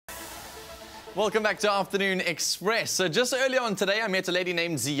Welcome back to Afternoon Express. So just earlier on today, I met a lady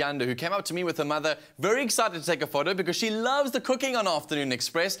named Ziyanda who came up to me with her mother, very excited to take a photo because she loves the cooking on Afternoon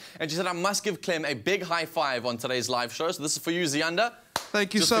Express. And she said, I must give Clem a big high five on today's live show. So this is for you, Ziyanda.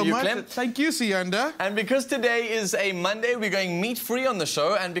 Thank you so much. Clem. Thank you, Ziyanda. And because today is a Monday, we're going meat-free on the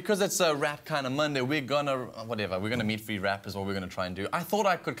show. And because it's a wrap kind of Monday, we're going to meat-free wrap is what we're going to try and do. I thought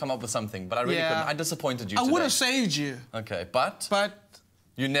I could come up with something, but I really couldn't. I disappointed you today. I would have saved you. Okay, but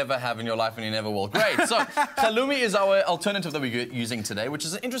you never have in your life and you never will. Great. So, halloumi is our alternative that we're using today, which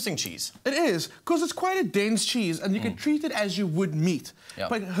is an interesting cheese. It is, because it's quite a dense cheese, and you can treat it as you would meat. Yeah.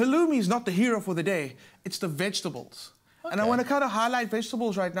 But halloumi is not the hero for the day. It's the vegetables. Okay. And I want to kind of highlight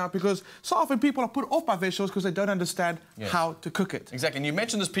vegetables right now because so often people are put off by vegetables because they don't understand how to cook it. Exactly. And you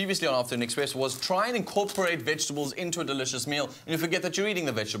mentioned this previously on Afternoon Express, was try and incorporate vegetables into a delicious meal and you forget that you're eating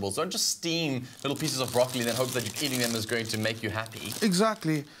the vegetables. Don't just steam little pieces of broccoli and then hope that you're eating them is going to make you happy.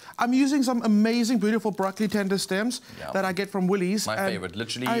 Exactly. I'm using some amazing, beautiful broccoli tender stems that I get from Woolies. My favorite.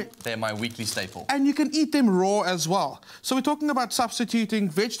 Literally, they're my weekly staple. And you can eat them raw as well. So we're talking about substituting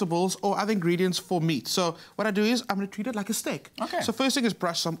vegetables or other ingredients for meat. So what I do is I'm going to treat it like a steak. Okay. So first thing is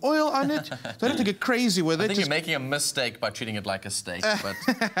brush some oil on it. Don't have to get crazy with it. I think you're making a mistake by treating it like a steak.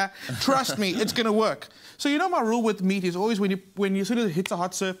 But trust me, it's going to work. So you know my rule with meat is always when you sort of hit a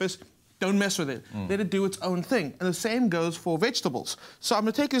hot surface, don't mess with it. Let it do its own thing. And the same goes for vegetables. So I'm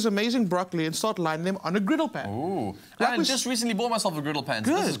going to take this amazing broccoli and start lining them on a griddle pan. Ooh. I just recently bought myself a griddle pan.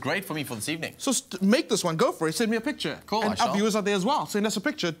 So this is great for me for this evening. So make this one. Go for it. Send me a picture. Cool, and our viewers are there as well. Send us a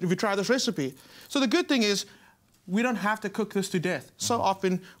picture if you try this recipe. So the good thing is we don't have to cook this to death. So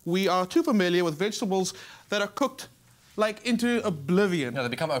often we are too familiar with vegetables that are cooked like into oblivion. Yeah, they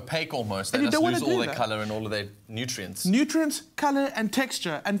become opaque almost. They just lose all their colour and all of their nutrients. Nutrients, colour and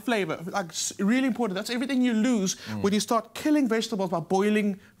texture and flavour. Like, really important. That's everything you lose when you start killing vegetables by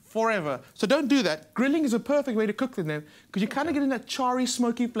boiling forever. So don't do that. Grilling is a perfect way to cook them because you kind of get in that charry,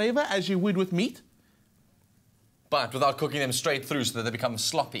 smoky flavour as you would with meat. But without cooking them straight through so that they become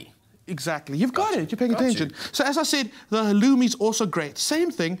sloppy. Exactly. You've got it. You're paying attention. So as I said, the halloumi is also great. Same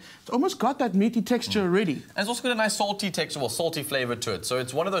thing. It's almost got that meaty texture already. And it's also got a nice salty texture, well, salty flavour to it. So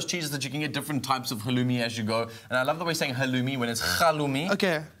it's one of those cheeses that you can get different types of halloumi as you go. And I love the way you're saying halloumi when it's halloumi.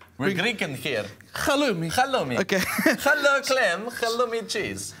 Okay. We're Greek in here. Halloumi. Halloumi. Okay. Hello, Clem. Halloumi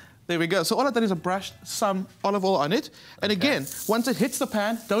cheese. There we go. So all I've done is I brushed some olive oil on it. And again, once it hits the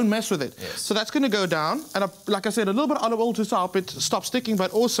pan, don't mess with it. Yes. So that's going to go down. And like I said, a little bit of olive oil to help it stop sticking,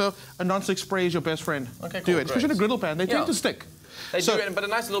 but also a non-stick spray is your best friend. Okay, cool. Do it. Especially in a griddle pan. They tend to stick. They do, but a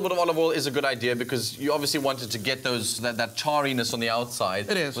nice little bit of olive oil is a good idea because you obviously wanted to get that chariness on the outside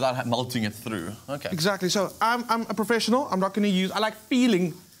without melting it through. Okay. Exactly. So I'm a professional. I'm not going to use... I like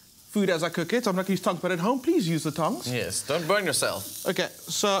feeling food as I cook it, so I'm not going to use tongs. But at home, please use the tongs. Yes, don't burn yourself. Okay,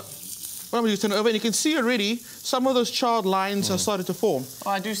 so what I'm going to turn it over, and you can see already some of those charred lines have started to form. Oh,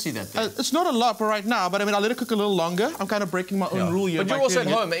 I do see that. It's not a lot for right now, but I mean, I'll let it cook a little longer. I'm kind of breaking my own rule here. But you're also at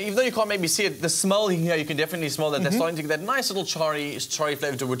home, even though you can't maybe see it, the smell here, you can definitely smell that. They're starting to get that nice little charry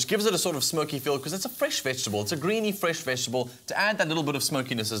flavour to it, which gives it a sort of smoky feel because it's a fresh vegetable. It's a greeny, fresh vegetable. To add that little bit of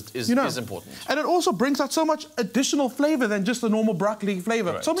smokiness is important. And it also brings out so much additional flavour than just the normal broccoli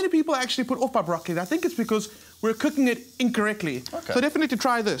flavour. Right. So many people are actually put off by broccoli. I think it's because we're cooking it incorrectly. Okay. So definitely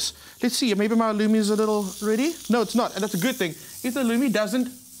try this. Let's see, maybe my halloumi is a little ready. No, it's not, and that's a good thing. If the halloumi doesn't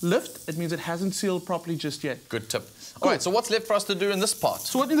lift, it means it hasn't sealed properly just yet. Good tip. All right, so what's left for us to do in this part?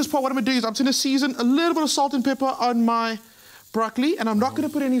 So in this part, what I'm going to do is I'm going to season a little bit of salt and pepper on my broccoli, and I'm not going to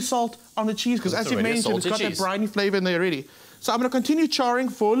put any salt on the cheese because, as you mentioned, it's got that briny flavour in there already. So I'm going to continue charring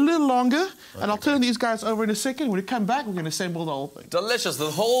for a little longer, and I'll turn these guys over in a second. When we come back, we're going to assemble the whole thing. Delicious. There's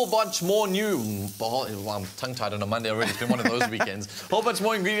a whole bunch more new... Well, I'm tongue-tied on a Monday already. It's been one of those weekends. A whole bunch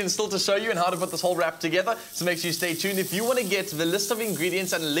more ingredients still to show you and how to put this whole wrap together. So make sure you stay tuned. If you want to get the list of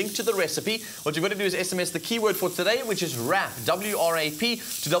ingredients and a link to the recipe, what you've got to do is SMS the keyword for today, which is WRAP, W-R-A-P, to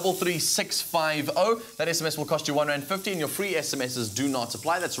 33650. That SMS will cost you R1.50, and your free SMSs do not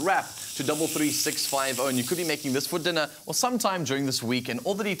apply. That's WRAP to 33650. And you could be making this for dinner or sometime during this week, and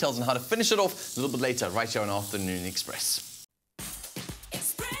all the details on how to finish it off a little bit later right here on Afternoon Express.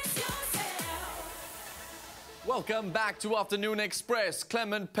 Welcome back to Afternoon Express.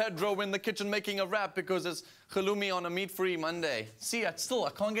 Clem and Pedro in the kitchen making a wrap because it's halloumi on a meat-free Monday. See, I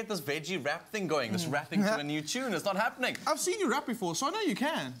can't get this veggie wrap thing going. This rapping to a new tune. It's not happening. I've seen you rap before, so I know you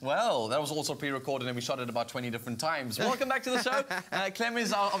can. Well, that was also pre-recorded and we shot it about 20 different times. Welcome back to the show. Clem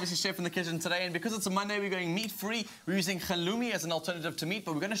is our obviously chef in the kitchen today, and because it's a Monday, we're going meat-free. We're using halloumi as an alternative to meat,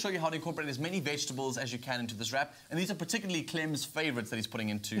 but we're going to show you how to incorporate as many vegetables as you can into this wrap. And these are particularly Clem's favorites that he's putting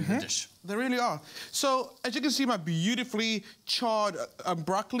into the dish. They really are. So, as you can see, my beautifully charred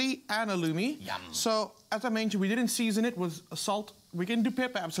broccoli and halloumi. Yum. So, as I mentioned, we didn't season it with salt. We can do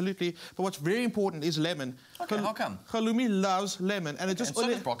pepper, absolutely. But what's very important is lemon. Okay, how come? Halloumi loves lemon. And it just... And so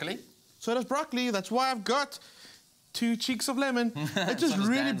does broccoli. So does broccoli. That's why I've got 2 cheeks of lemon. It just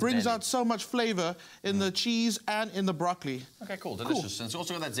really brings out so much flavor in the cheese and in the broccoli. Okay, cool, delicious. And it's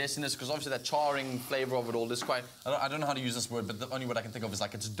also got that zestiness, because obviously that charring flavor of it all is quite... I don't know how to use this word, but the only word I can think of is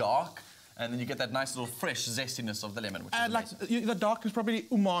like it's dark, and then you get that nice little fresh zestiness of the lemon, which is amazing. The dark is probably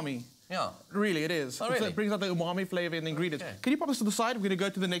umami. Yeah. Really, it is. Oh, really? So it brings out the umami flavor in the ingredients. Okay. Can you pop this to the side? We're going to go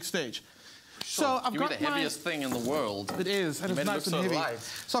to the next stage. Sure. So I've Give got me the heaviest thing in the world. It is, and it's nice and heavy.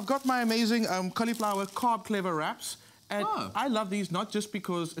 So I've got my amazing cauliflower carb clever wraps. And I love these not just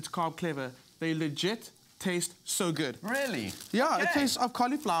because it's carb clever. They legit taste so good. Really? Yeah, it tastes of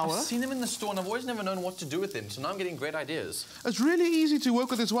cauliflower. I've seen them in the store and I've always never known what to do with them, so now I'm getting great ideas. It's really easy to work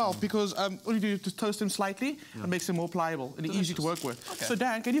with as well because all you do is just toast them slightly and makes them more pliable and easy to work with. Okay. So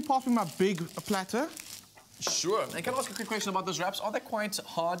Dan, can you pass me my big platter? Sure. And can I ask a quick question about those wraps? Are they quite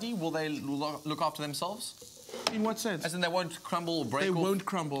hardy? Will they look after themselves? In what sense? As in they won't crumble or break? They won't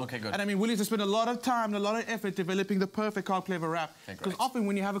crumble. Okay, good. And I mean, Willie's has spent a lot of time and a lot of effort developing the perfect carb flavor wrap. Because often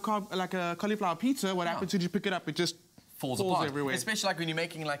when you have a cauliflower pizza, what happens is you pick it up, it just falls apart everywhere. Especially like when you're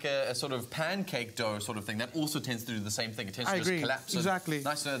making like a sort of pancake dough sort of thing, that also tends to do the same thing. It tends to just collapse. Exactly.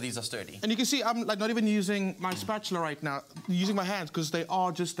 Nice to know these are sturdy. And you can see I'm like not even using my spatula right now, I'm using my hands because they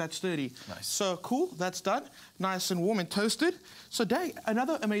are just that sturdy. Nice. So cool, that's done. Nice and warm and toasted. So Dave,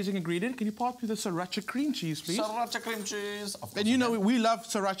 another amazing ingredient. Can you pass me the sriracha cream cheese, please? Sriracha cream cheese. Of course. And you know we love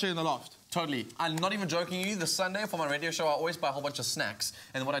sriracha in the loft. Totally. I'm not even joking you. This Sunday for my radio show, I always buy a whole bunch of snacks.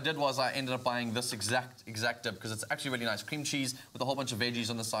 And what I did was I ended up buying this exact dip because it's actually really nice. Cream cheese with a whole bunch of veggies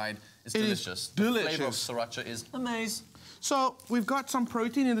on the side. It's delicious. Delicious. The flavor of sriracha is amazing. So we've got some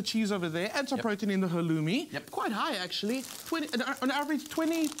protein in the cheese over there and some protein in the halloumi. Yep. Quite high, actually. On average,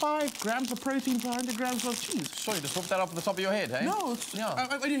 25 grams of protein per 100 grams of cheese. Sorry, just whip that off the top of your head, hey? No,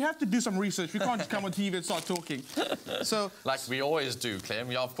 you have to do some research. We can't just come on TV and start talking. So, like we always do,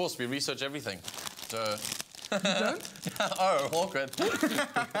 Clem. Yeah, of course, we research everything. So... You don't? Oh, awkward.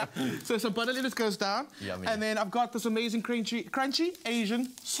 So some butter lettuce goes down. Yummy. And then I've got this amazing crunchy Asian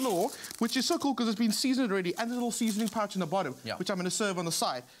slaw, which is so cool because it's been seasoned already, and a little seasoning pouch in the bottom, which I'm going to serve on the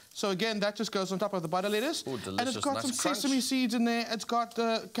side. So again, that just goes on top of the butter lettuce. Ooh, delicious. And it's got nice some sesame seeds in there. It's got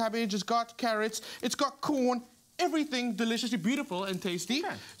cabbage. It's got carrots. It's got corn. Everything deliciously beautiful and tasty.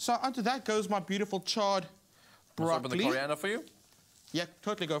 Okay. So onto that goes my beautiful charred broccoli. Open the coriander for you? Yeah,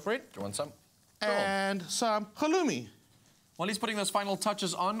 totally go for it. Do you want some? And some halloumi. While he's putting those final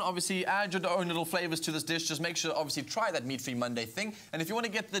touches on, obviously add your own little flavors to this dish. Just make sure, obviously, try that meat-free Monday thing. And if you want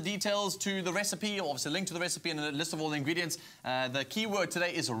to get the details to the recipe, or obviously a link to the recipe and a list of all the ingredients, the keyword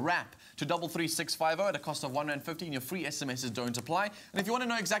today is wrap to 33650 at a cost of R1.50, and your free SMSs don't apply. And if you want to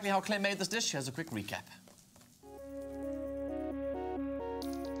know exactly how Clem made this dish, here's a quick recap.